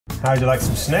How would you like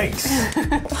some snakes?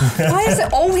 Why is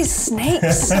it always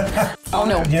snakes? Oh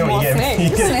no, You know what you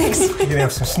get? Snakes. You're going to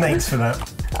have some snakes for that.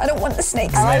 I don't want the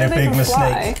snakes. You made a big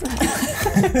mistake.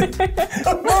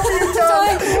 What have you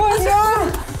done?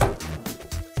 No!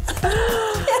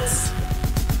 Yes.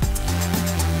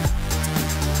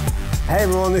 Hey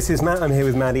everyone, this is Matt. I'm here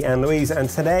with Maddie and Louise, and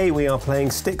today we are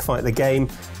playing Stick Fight the game.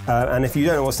 And if you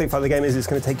don't know what Stick Fight the game is, it's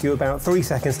going to take you about 3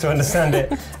 seconds to understand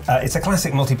it. It's a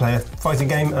classic multiplayer fighting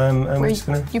game. And we're just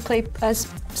going to... You play as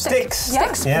Sticks.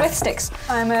 Sticks. Yeah. With sticks.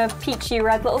 I'm a peachy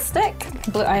red little stick.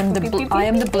 I am the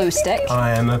blue stick.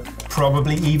 I am a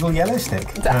probably evil yellow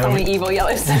stick. Definitely evil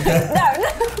yellow stick. No.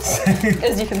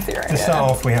 As you can see right To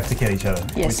start off, we have to kill each other.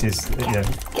 Yes. Which is,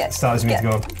 Get. starters mean to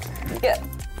go on. Yeah.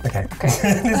 Okay.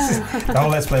 The whole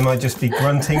Let's Play might just be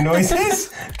grunting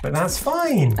noises, but that's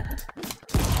fine.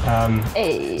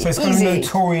 So it's kind of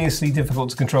notoriously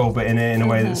difficult to control, but in a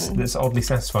way that's oddly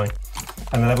satisfying.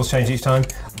 And the levels change each time.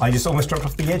 I just almost dropped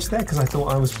off the edge there because I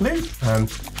thought I was blue.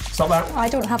 Stop that. I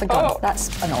don't have a gun. Oh. That's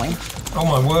annoying. Oh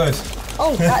my word.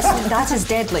 Oh, that is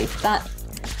deadly.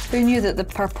 Who knew that the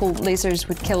purple lasers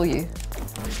would kill you?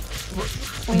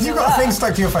 You've got a thing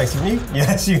stuck to your face, haven't you?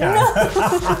 Yes, you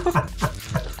have.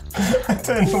 I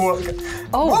don't know what.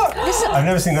 Oh, What? I've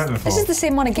never seen that before. This is the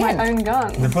same one again. My own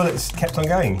gun. The bullets kept on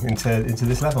going into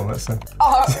this level. That's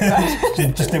Oh,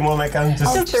 just didn't want that gun.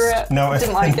 Just no,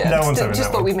 didn't like it. No one's having Just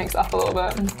that thought one. we'd mix it up a little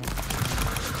bit.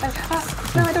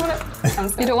 No, I don't want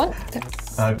it. You don't want?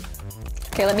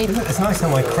 Okay, let me. It's nice how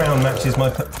my crown matches my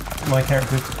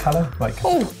character's colour. Like,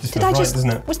 just did I right, just? doesn't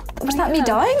it? Was that me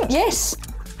dying? Yes.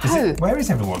 How? Where is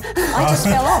everyone? I just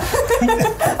fell off.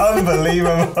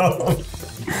 Unbelievable.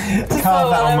 Carve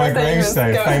that on my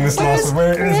gravestone. Famous last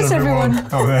word. Where is everyone?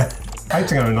 Oh, there. I have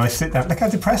to go a nice sit down. Look how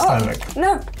depressed I look.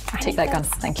 No. Take that gun,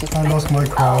 thank you. I lost my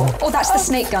crown. Oh, that's the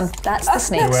snake gun. That's the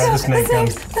snake. Where the snake gun?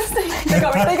 They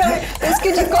got me. It's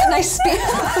good you've got a nice speed.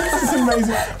 This is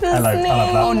amazing. Hello, I love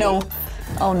that. Oh no.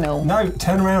 Oh no. No,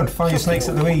 turn around. Fire your snakes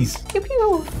at Louise. Pew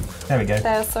pew. There we go.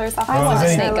 They're so satisfying. I want a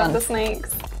snake I gun. love the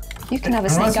snakes. You can have a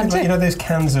snake gun too. You know those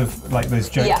cans of, like those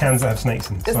joke cans that have snakes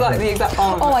in? It's like the exact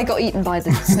opposite. Oh, I got eaten by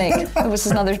the snake. There was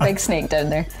another big snake down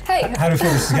there. Hey. How do you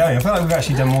feel this is going? I feel like we've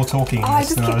actually done more talking in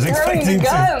this than I was expecting to.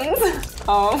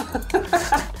 Oh.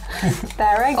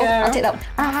 There I go. Oh, I'll take that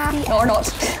one. No, or not.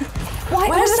 Why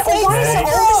is it all the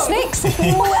snakes?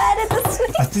 Where did the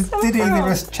snakes Did either of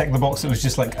us check the box that was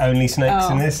just like only snakes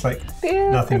in this? Like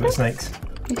nothing but snakes.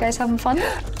 You guys having fun?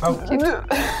 Oh,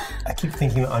 I keep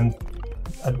thinking that I'm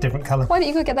a different colour. Why don't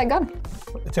you go get that gun?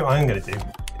 That's what I'm going to do.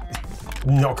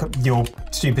 Knock your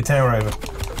stupid tower over.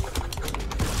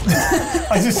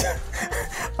 I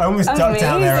almost ducked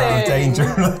out there out of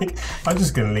danger. Like, I'm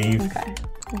just going to leave. Okay.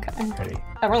 Ready?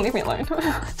 Everyone leave me alone.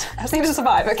 I just need to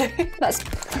survive, okay? That's.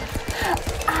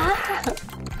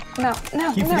 No.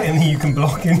 Keep forgetting that you can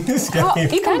block in this game. Oh,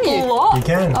 you can you? block? You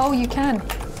can. Oh, you can.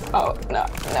 Oh, no.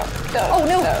 Oh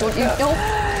no! Don't you? No.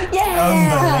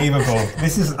 Yeah. Unbelievable.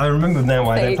 I remember now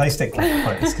why I don't play stick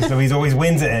fights, because Louise always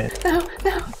wins at it. No.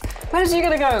 Where did you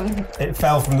gonna go? It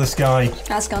fell from the sky.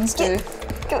 As guns do.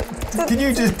 Can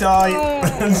you just die?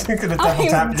 I'm just gonna double tap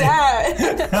you. I'm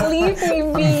dead. Leave me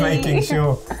be. I'm making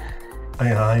sure. I'm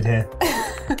gonna hide here.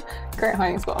 Great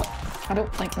hiding spot. I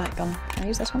don't like that gun. Can I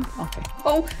use this one? Okay.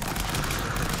 Oh.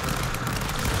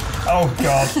 Oh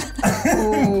God.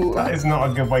 Ooh. That is not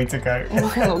a good way to go.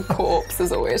 My little corpse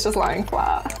is always just lying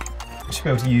flat. You should be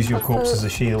able to use your corpse as a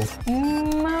shield.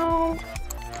 No.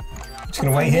 Just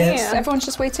gonna wait here. Everyone's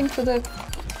just waiting for the.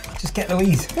 Just get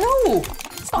Louise. No!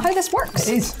 That's not how this works.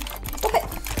 It is. Stop it.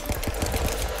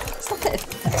 Stop it.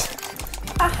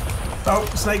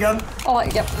 Oh, snake gun. Oh,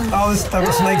 yep. Oh, I've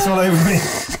got snakes all over me.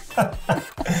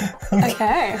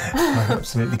 Okay. I'm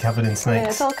absolutely covered in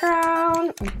snakes. Little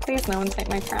crown. Please, no one take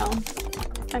my crown.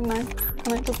 I'm nice. I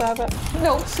don't deserve it.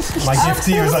 No. My gift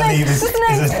to you as I leave is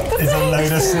a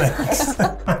load of snakes.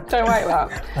 Don't worry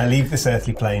about it. I leave this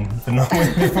earthly plane, but not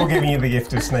before giving you the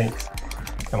gift of snakes.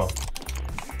 Come on.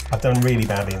 I've done really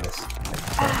badly in this.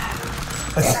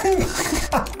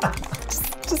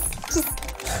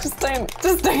 Just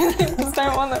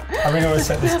don't want it. I really want to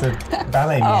set this to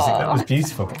ballet music. That was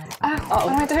beautiful. What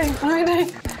am I doing?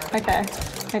 Okay.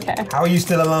 How are you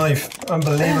still alive?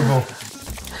 Unbelievable.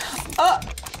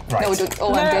 Right. No, don't.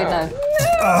 Oh, I'm dead now.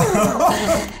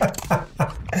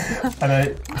 I know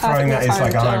throwing that is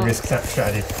like a high risk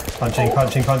strategy. Punching.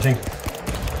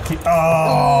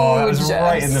 That was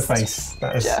right in the face.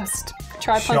 That is Just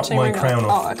try shot punching my crown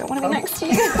off. Oh, I don't want to be next to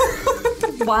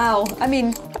you. Wow. I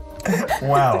mean.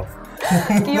 Wow.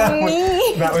 Your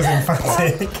knee. That was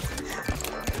emphatic.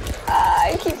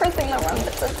 I keep keep pressing the wrong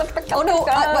button. It's a freaking Oh no!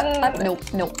 gun.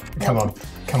 No. Come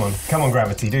on, come on,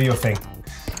 Gravity, do your thing.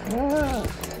 No!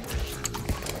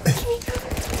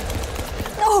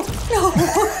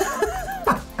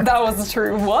 That was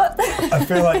true. What? I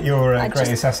feel like your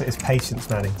greatest asset is patience,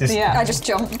 Maddie. Yeah. I just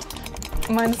jumped.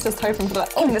 Mine's just hoping for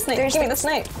that. Oh, the snake! Give me the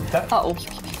snake! Uh-oh.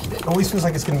 It always feels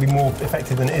like it's going to be more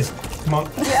effective than it is. Come on.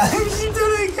 Yeah. She did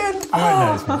it again. I don't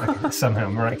know. It's miraculous. Somehow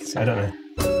miraculous. I don't know.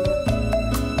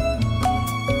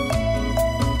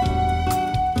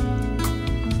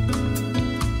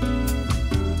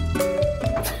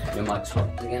 Your mic's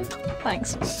hot again.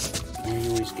 Thanks. You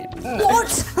always get me.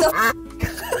 What?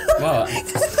 What?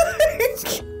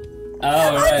 Oh,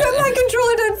 I right. put my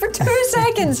controller down for 2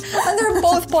 seconds and they're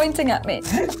both pointing at me. I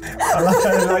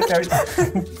like how it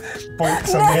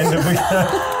boinks on the end of the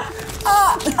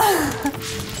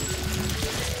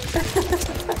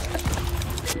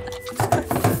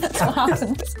That's what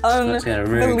happened. That's going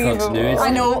to ruin continuity. I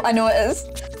know it is.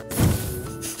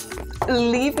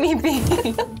 Leave me be.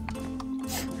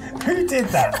 Who did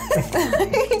that?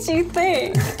 Who did you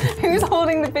think? Who's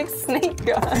holding the big snake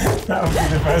gun? That would be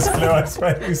the first clue, I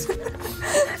suppose.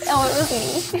 Oh, it was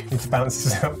me. Need to balance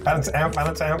this out. Balance it out,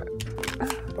 balance it out.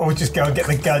 Or just go and get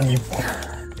the gun, you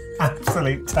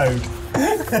absolute toad.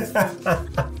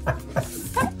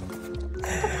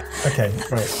 Okay,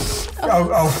 right.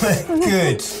 Oh,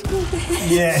 good.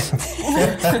 Yeah.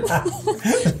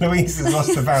 Louise has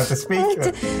lost the power to speak.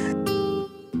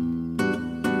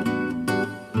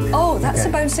 Oh, that's a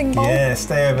bouncing ball. Yeah,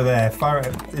 stay over there. Fire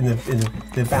it in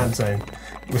the bad zone.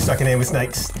 We're stuck in here with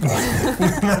snakes.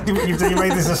 You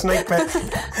made this a snake pet.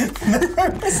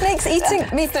 The snake's eating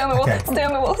me. Stay on the wall, Okay. stay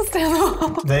on the wall, stay on the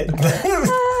wall.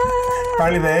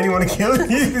 Apparently they only want to kill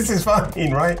you. This is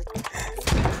fine, right?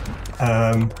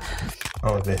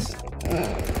 Oh, this.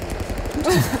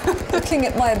 Looking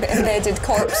at my embedded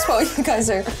corpse while you guys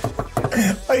are...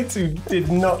 I too did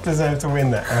not deserve to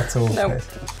win that at all. Nope.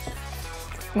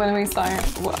 When we start...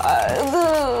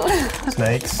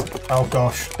 Snakes. Oh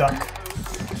gosh, duck.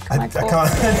 I cool. can't.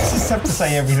 I just have to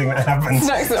say everything that happens.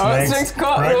 Snakes, Snakes, Rex,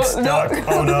 duck.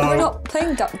 Oh no. We're not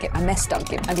playing duck game. I miss duck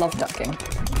game. I love duck game.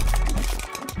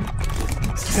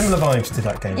 Similar vibes to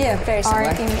duck game. Yeah, very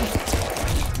similar.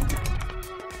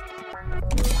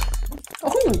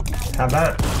 Oh! Have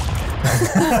that.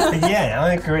 Yeah,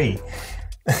 I agree.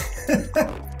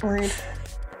 Rude.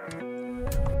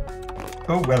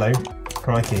 Oh, hello.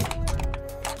 Crikey.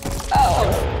 Oh,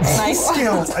 nice.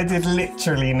 Skills. I did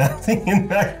literally nothing in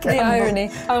that game. The irony.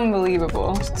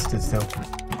 Unbelievable. Stood still.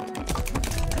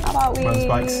 How about we... Run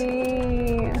spikes.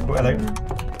 Oh, hello.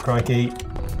 Crikey.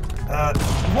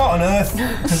 What on earth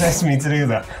possessed me to do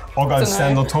that? I'll go and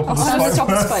stand on top of the stand on spike. top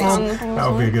of the spikes. That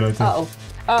would be a good idea. Uh-oh.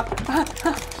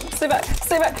 Stay back,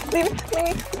 leave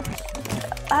me.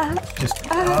 Just.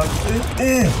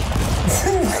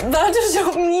 That just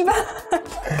took me back.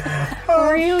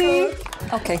 Really?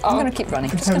 Okay, I'm gonna keep running.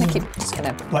 Just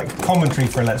gonna... Like commentary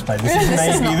for a Let's Play. This is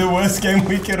maybe the worst game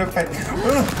we could have played.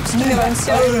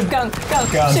 Gun,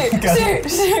 shoot.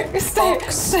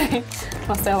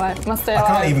 Must stay alive. I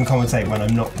can't even commentate when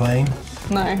I'm not playing.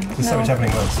 No. There's so much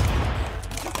happening at once.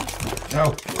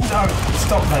 Oh, no,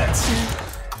 stop that.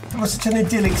 It was such an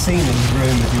idyllic scene in the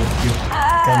room with your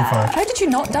gunfire. How did you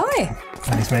not die?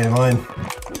 And he's made of mine.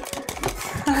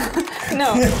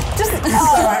 No. Just So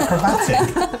acrobatic.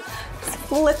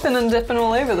 flipping and dipping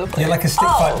all over the place. Yeah, like a stick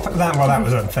fight. That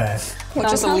was unfair.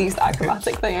 That was the least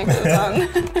acrobatic thing I could have done.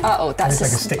 Uh-oh, that's It's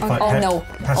like a stick fight. Oh no.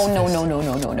 Pacifist.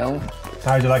 Oh no.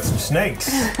 How would you like some snakes?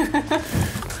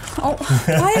 Oh,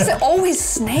 why is it always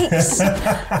snakes?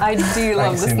 I do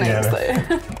love Thanks, the snakes Indiana.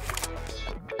 though.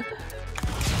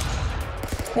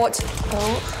 What?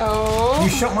 Oh. You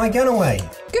shot my gun away.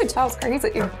 Good. That was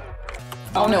crazy.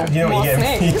 Oh no. You know what More you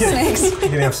get? snakes. Snakes.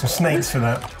 You're gonna have some snakes for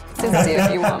that. Cincy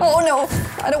if you want. Oh no.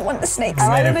 I don't want the snakes. You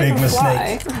made a They big can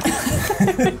mistake. fly.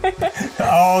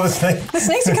 Oh, the snake. The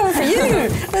snakes are coming for you.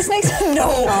 The snakes.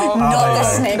 No, not the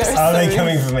they? snakes. Are they So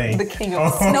coming for me? The king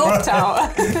of No. Tower.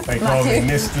 They call me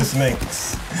Matthew. Mr.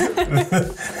 Snakes.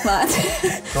 Matt.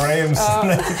 Graham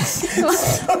Snakes.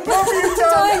 Stop what have you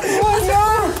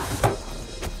done?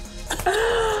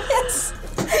 Yes.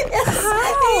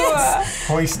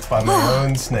 Hoist by my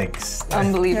own snakes. Your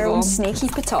Unbelievable. own snaky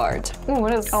petard. Ooh,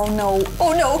 what is? Oh no.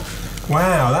 Oh no.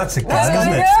 Wow, that's a gun, That's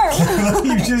isn't gonna it?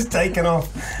 You've just taken off.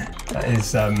 That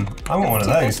is, I want one of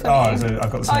those. for Oh, me. so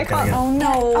I've got the I snake gun can't. again. Oh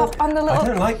no. Up on the I little.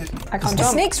 don't like it. I can't The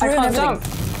jump. snakes I ruin can't everything.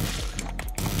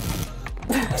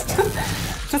 jump.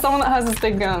 For someone that has this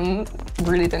big gun,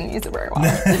 really didn't use it very well.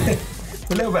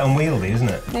 a little bit unwieldy, isn't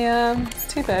it? Yeah,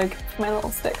 it's too big for my little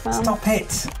stick man. Stop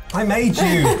it! I made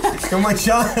you! You're my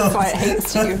child! That's why it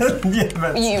hates you.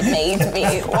 Yeah, You made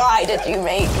me. Why did you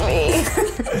make me?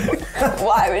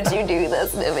 Why would you do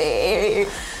this to me?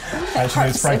 actually,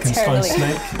 it's Frankenstein's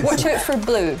snake. Watch out for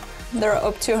blue. They're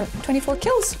up to 24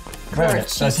 kills.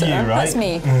 That's you, right? That's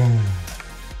me.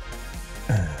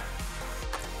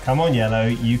 Come on, Yellow,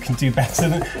 you can do better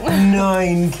than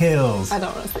 9 kills. I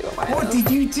don't want to see what mine What is.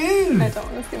 did you do? I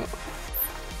don't want to see what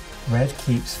Red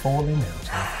keeps falling out.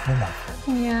 I love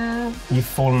it. Yeah. You've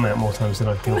fallen out more times than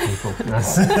I've killed people.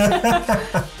 That's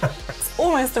It's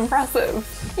almost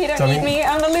impressive. You don't So, I need mean, me,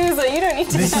 I'm the loser. You don't need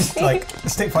to this have is me. like the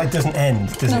stick fight doesn't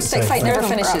end, does No, it? stick So- fight never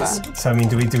Forever. finishes. So I mean,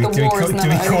 do we war is call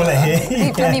never it over.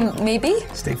 here? I mean, maybe.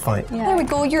 Stick fight. Yeah. There we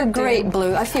go. You're great,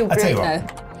 Blue. I feel I'll tell great you now.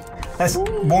 what. Let's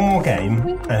one more game,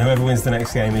 and whoever wins the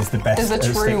next game is the best Is the at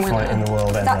true stick fight winner. in the world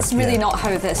ever. That's really Yeah. not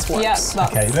how this works. Yeah, that's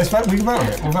Okay, let's vote. We can vote on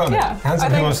it. We'll vote on Yeah, it. Hands I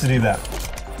up. Who think- wants to do that?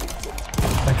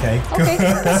 Okay. Okay,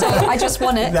 so I just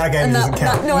won it. That game and doesn't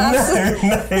count. no, absolutely.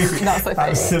 no, That's okay.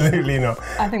 absolutely not.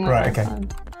 I think Right.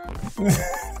 that's Okay.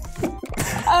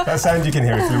 That sound you can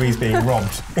hear is Louise being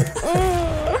robbed.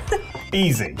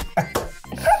 Easy.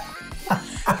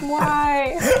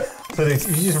 Why? So you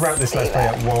just wrap this let's play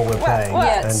up while we're playing. what?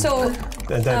 Yeah, and, so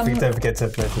and don't forget to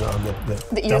mention that I'm the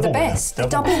that you're the double winner. best,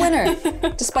 double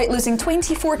winner, despite losing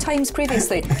 24 times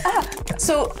previously.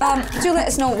 So do let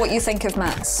us know what you think of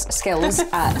Matt's skills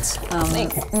at not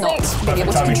being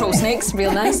able to Timing. control snakes.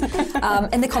 Real nice.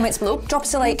 In the comments below, drop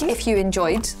us a like if you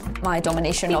enjoyed my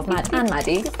domination of Matt and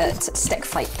Maddie at Stick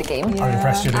Fight the game. I'm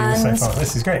impressed you're doing this so And- far.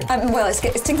 This is great. Well, it's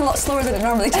taking a lot slower than it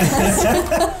normally does.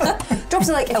 Drop us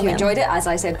a like if you enjoyed it, as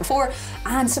I said before,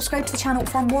 and subscribe to the channel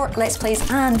for more Let's Plays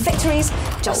and victories,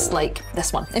 just like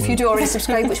this one. If you do already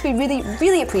subscribe, which we really,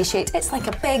 really appreciate, it's like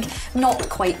a big, not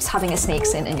quite having a snake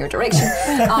sent in your direction.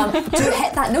 Do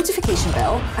hit that notification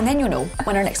bell, and then you'll know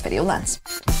when our next video lands.